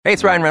Hey,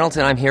 it's Ryan Reynolds,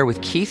 and I'm here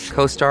with Keith,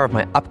 co-star of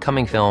my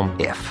upcoming film,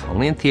 If,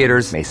 only in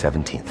theaters May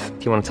 17th.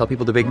 Do you want to tell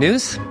people the big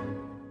news?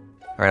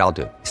 All right, I'll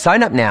do it.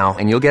 Sign up now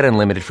and you'll get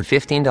unlimited for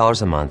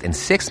 $15 a month and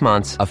 6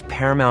 months of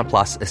Paramount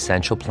Plus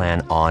Essential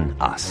Plan on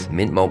us.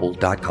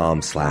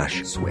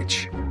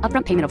 MintMobile.com/switch.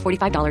 Upfront payment of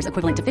 $45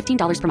 equivalent to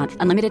 $15 per month.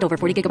 Unlimited over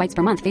 40 gigabytes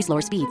per month. Face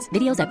lower speeds.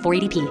 Videos at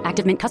 480p.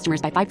 Active Mint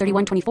customers by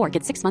 531.24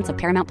 get 6 months of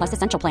Paramount Plus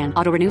Essential Plan.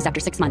 Auto renews after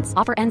 6 months.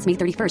 Offer ends May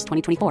 31st,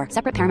 2024.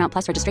 Separate Paramount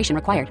Plus registration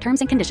required. Terms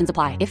and conditions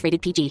apply if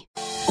rated PG.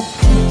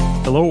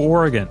 Hello,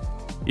 Oregon.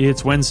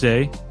 It's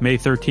Wednesday, May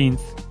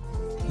 13th.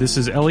 This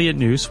is Elliot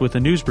Noose with a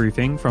news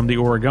briefing from the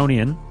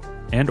Oregonian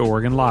and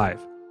Oregon Live.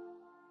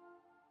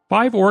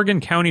 5 Oregon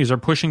counties are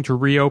pushing to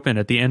reopen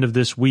at the end of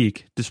this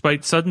week,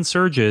 despite sudden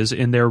surges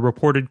in their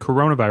reported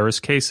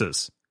coronavirus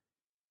cases.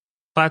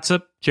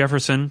 Clatsop,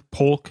 Jefferson,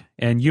 Polk,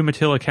 and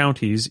Umatilla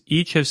counties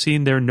each have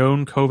seen their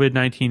known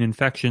COVID-19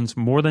 infections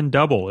more than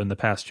double in the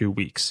past 2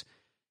 weeks,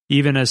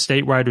 even as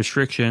statewide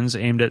restrictions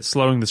aimed at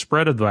slowing the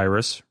spread of the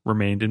virus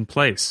remained in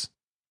place.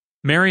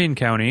 Marion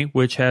County,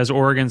 which has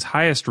Oregon's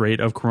highest rate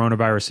of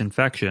coronavirus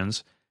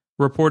infections,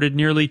 reported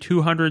nearly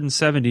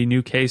 270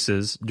 new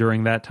cases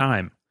during that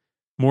time,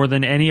 more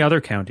than any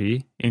other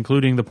county,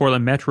 including the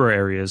Portland metro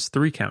area's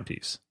 3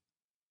 counties.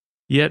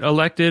 Yet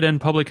elected and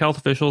public health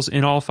officials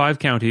in all 5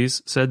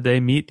 counties said they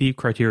meet the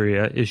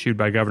criteria issued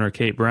by Governor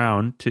Kate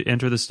Brown to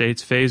enter the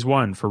state's Phase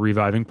 1 for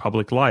reviving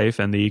public life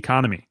and the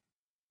economy.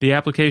 The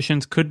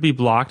applications could be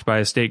blocked by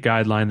a state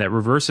guideline that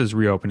reverses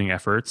reopening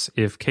efforts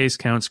if case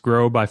counts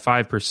grow by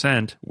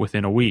 5%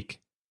 within a week.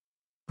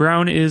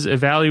 Brown is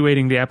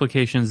evaluating the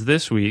applications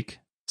this week.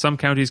 Some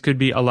counties could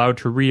be allowed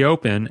to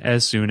reopen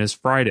as soon as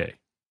Friday.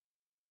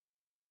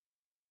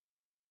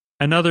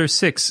 Another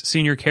 6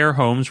 senior care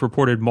homes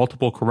reported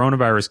multiple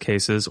coronavirus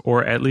cases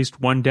or at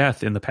least 1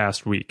 death in the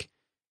past week,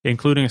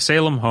 including a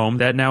Salem home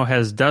that now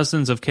has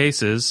dozens of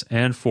cases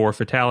and 4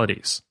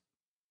 fatalities.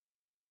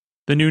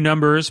 The new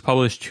numbers,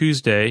 published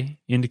Tuesday,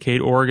 indicate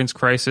Oregon's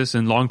crisis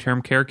in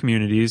long-term care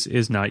communities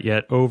is not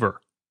yet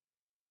over.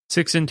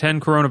 6 in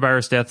 10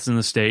 coronavirus deaths in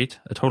the state,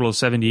 a total of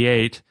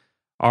 78,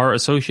 are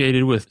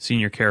associated with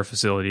senior care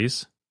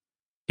facilities.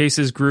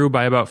 Cases grew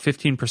by about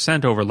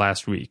 15% over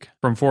last week,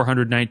 from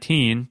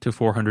 419 to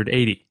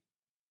 480.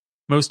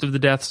 Most of the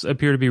deaths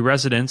appear to be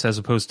residents as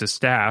opposed to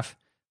staff,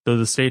 though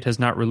the state has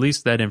not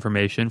released that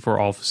information for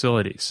all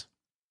facilities.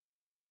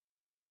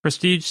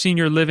 Prestige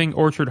Senior Living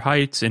Orchard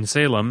Heights in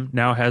Salem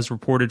now has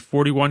reported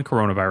 41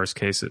 coronavirus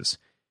cases,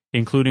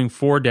 including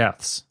 4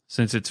 deaths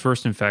since its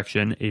first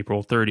infection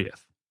April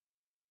 30th.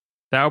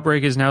 The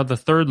outbreak is now the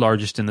 3rd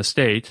largest in the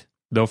state,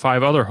 though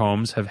 5 other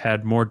homes have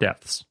had more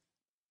deaths.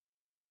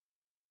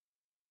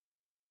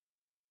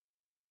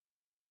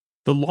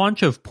 The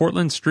launch of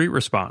Portland Street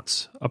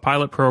Response, a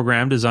pilot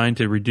program designed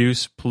to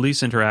reduce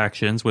police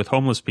interactions with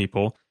homeless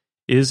people,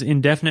 is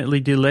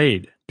indefinitely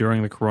delayed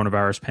during the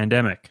coronavirus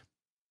pandemic.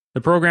 The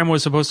program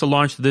was supposed to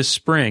launch this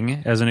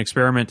spring as an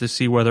experiment to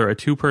see whether a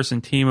 2-person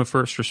team of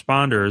first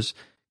responders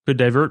could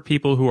divert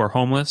people who are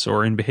homeless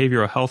or in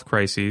behavioral health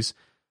crises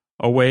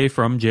away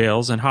from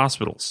jails and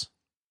hospitals.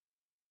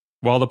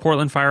 While the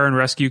Portland Fire and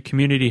Rescue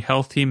Community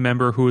Health Team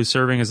member who is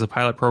serving as the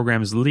pilot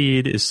program's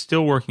lead is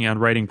still working on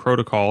writing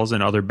protocols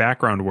and other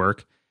background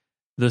work,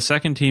 the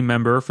second team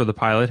member for the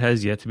pilot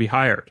has yet to be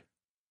hired.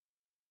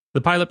 The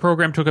pilot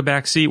program took a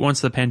back seat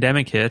once the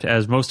pandemic hit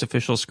as most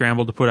officials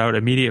scrambled to put out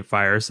immediate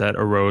fires that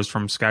arose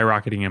from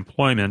skyrocketing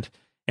employment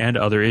and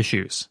other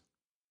issues.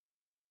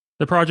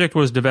 The project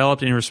was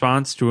developed in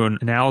response to an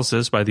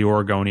analysis by the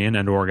Oregonian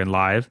and Oregon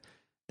Live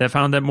that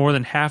found that more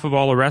than half of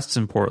all arrests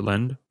in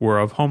Portland were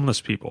of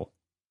homeless people.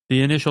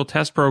 The initial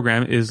test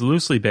program is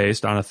loosely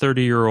based on a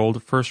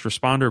 30-year-old first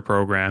responder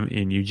program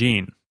in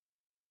Eugene.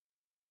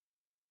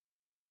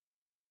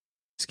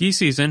 Ski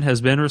season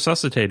has been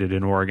resuscitated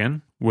in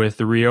Oregon, with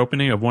the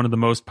reopening of one of the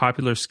most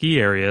popular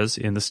ski areas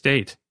in the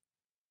state.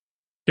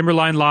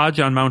 Timberline Lodge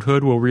on Mount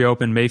Hood will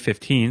reopen May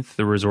 15th,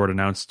 the resort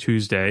announced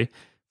Tuesday,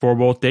 for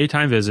both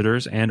daytime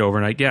visitors and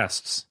overnight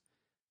guests.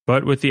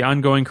 But with the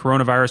ongoing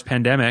coronavirus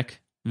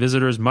pandemic,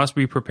 visitors must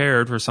be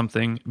prepared for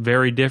something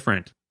very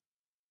different.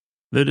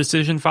 The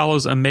decision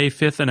follows a May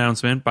 5th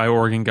announcement by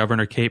Oregon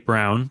Governor Kate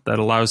Brown that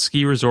allows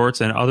ski resorts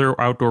and other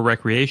outdoor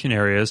recreation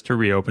areas to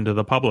reopen to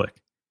the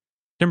public.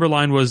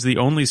 Timberline was the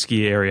only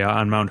ski area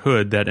on Mount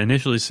Hood that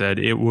initially said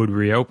it would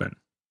reopen.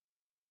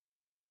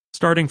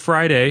 Starting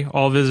Friday,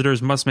 all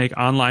visitors must make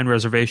online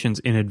reservations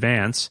in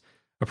advance,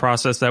 a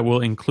process that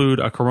will include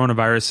a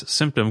coronavirus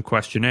symptom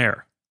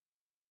questionnaire.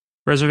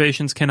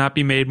 Reservations cannot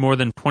be made more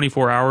than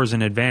 24 hours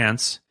in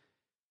advance.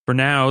 For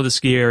now, the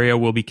ski area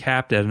will be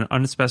capped at an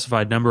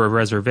unspecified number of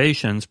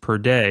reservations per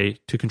day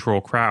to control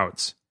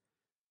crowds.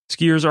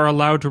 Skiers are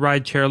allowed to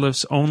ride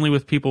chairlifts only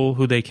with people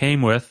who they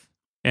came with,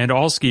 and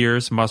all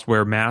skiers must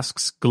wear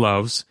masks,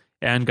 gloves,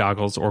 and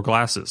goggles or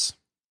glasses.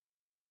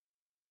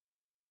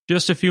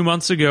 Just a few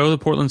months ago, the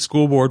Portland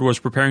School Board was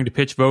preparing to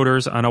pitch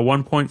voters on a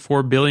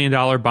 $1.4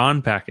 billion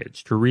bond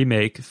package to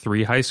remake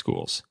 3 high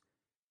schools.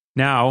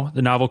 Now,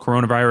 the novel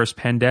coronavirus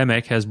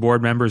pandemic has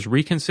board members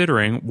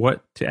reconsidering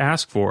what to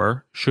ask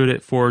for should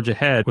it forge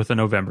ahead with a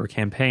November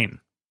campaign.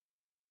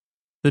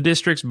 The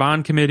district's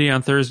bond committee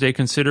on Thursday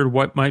considered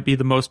what might be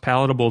the most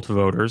palatable to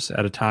voters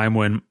at a time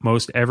when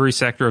most every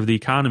sector of the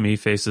economy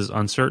faces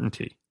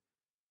uncertainty.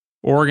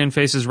 Oregon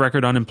faces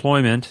record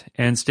unemployment,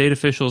 and state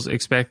officials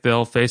expect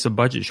they'll face a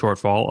budget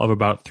shortfall of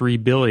about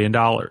 $3 billion.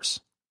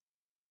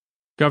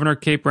 Governor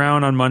Kate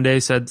Brown on Monday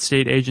said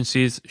state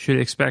agencies should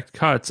expect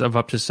cuts of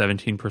up to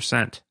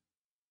 17%.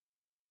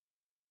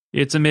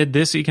 It's amid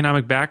this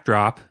economic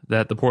backdrop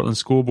that the Portland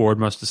School Board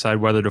must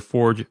decide whether to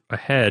forge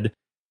ahead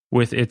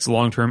with its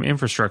long-term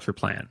infrastructure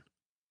plan,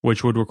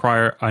 which would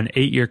require an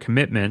 8-year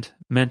commitment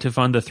meant to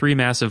fund the 3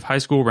 massive high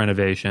school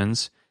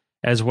renovations,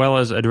 as well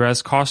as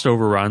address cost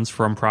overruns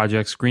from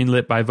projects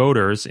greenlit by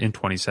voters in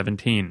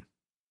 2017.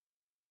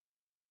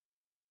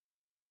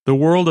 The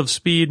World of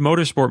Speed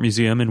Motorsport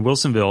Museum in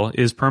Wilsonville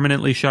is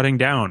permanently shutting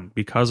down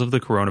because of the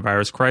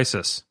coronavirus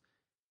crisis.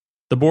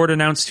 The board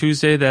announced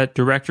Tuesday that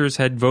directors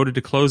had voted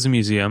to close the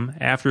museum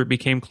after it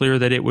became clear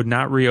that it would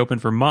not reopen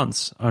for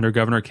months under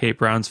Governor Kate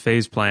Brown's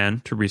phased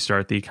plan to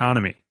restart the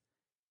economy.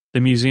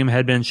 The museum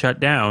had been shut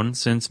down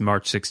since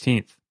March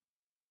 16th.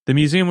 The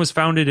museum was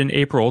founded in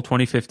April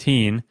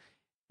 2015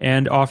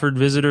 and offered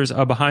visitors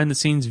a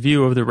behind-the-scenes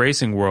view of the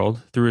racing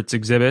world through its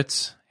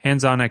exhibits,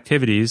 hands-on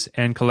activities,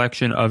 and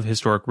collection of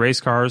historic race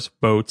cars,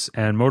 boats,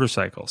 and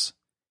motorcycles.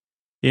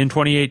 In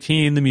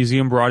 2018, the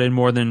museum brought in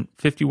more than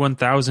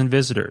 51,000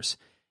 visitors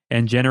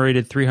and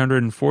generated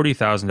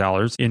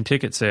 $340,000 in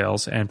ticket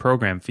sales and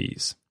program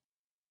fees.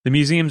 The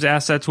museum's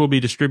assets will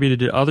be distributed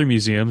to other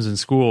museums and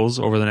schools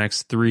over the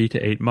next 3 to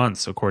 8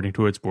 months, according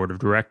to its board of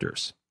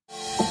directors.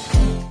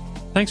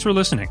 Thanks for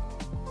listening.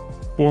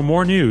 For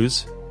more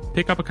news,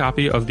 pick up a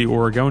copy of The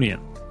Oregonian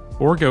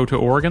or go to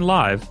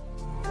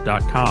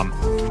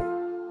OregonLive.com.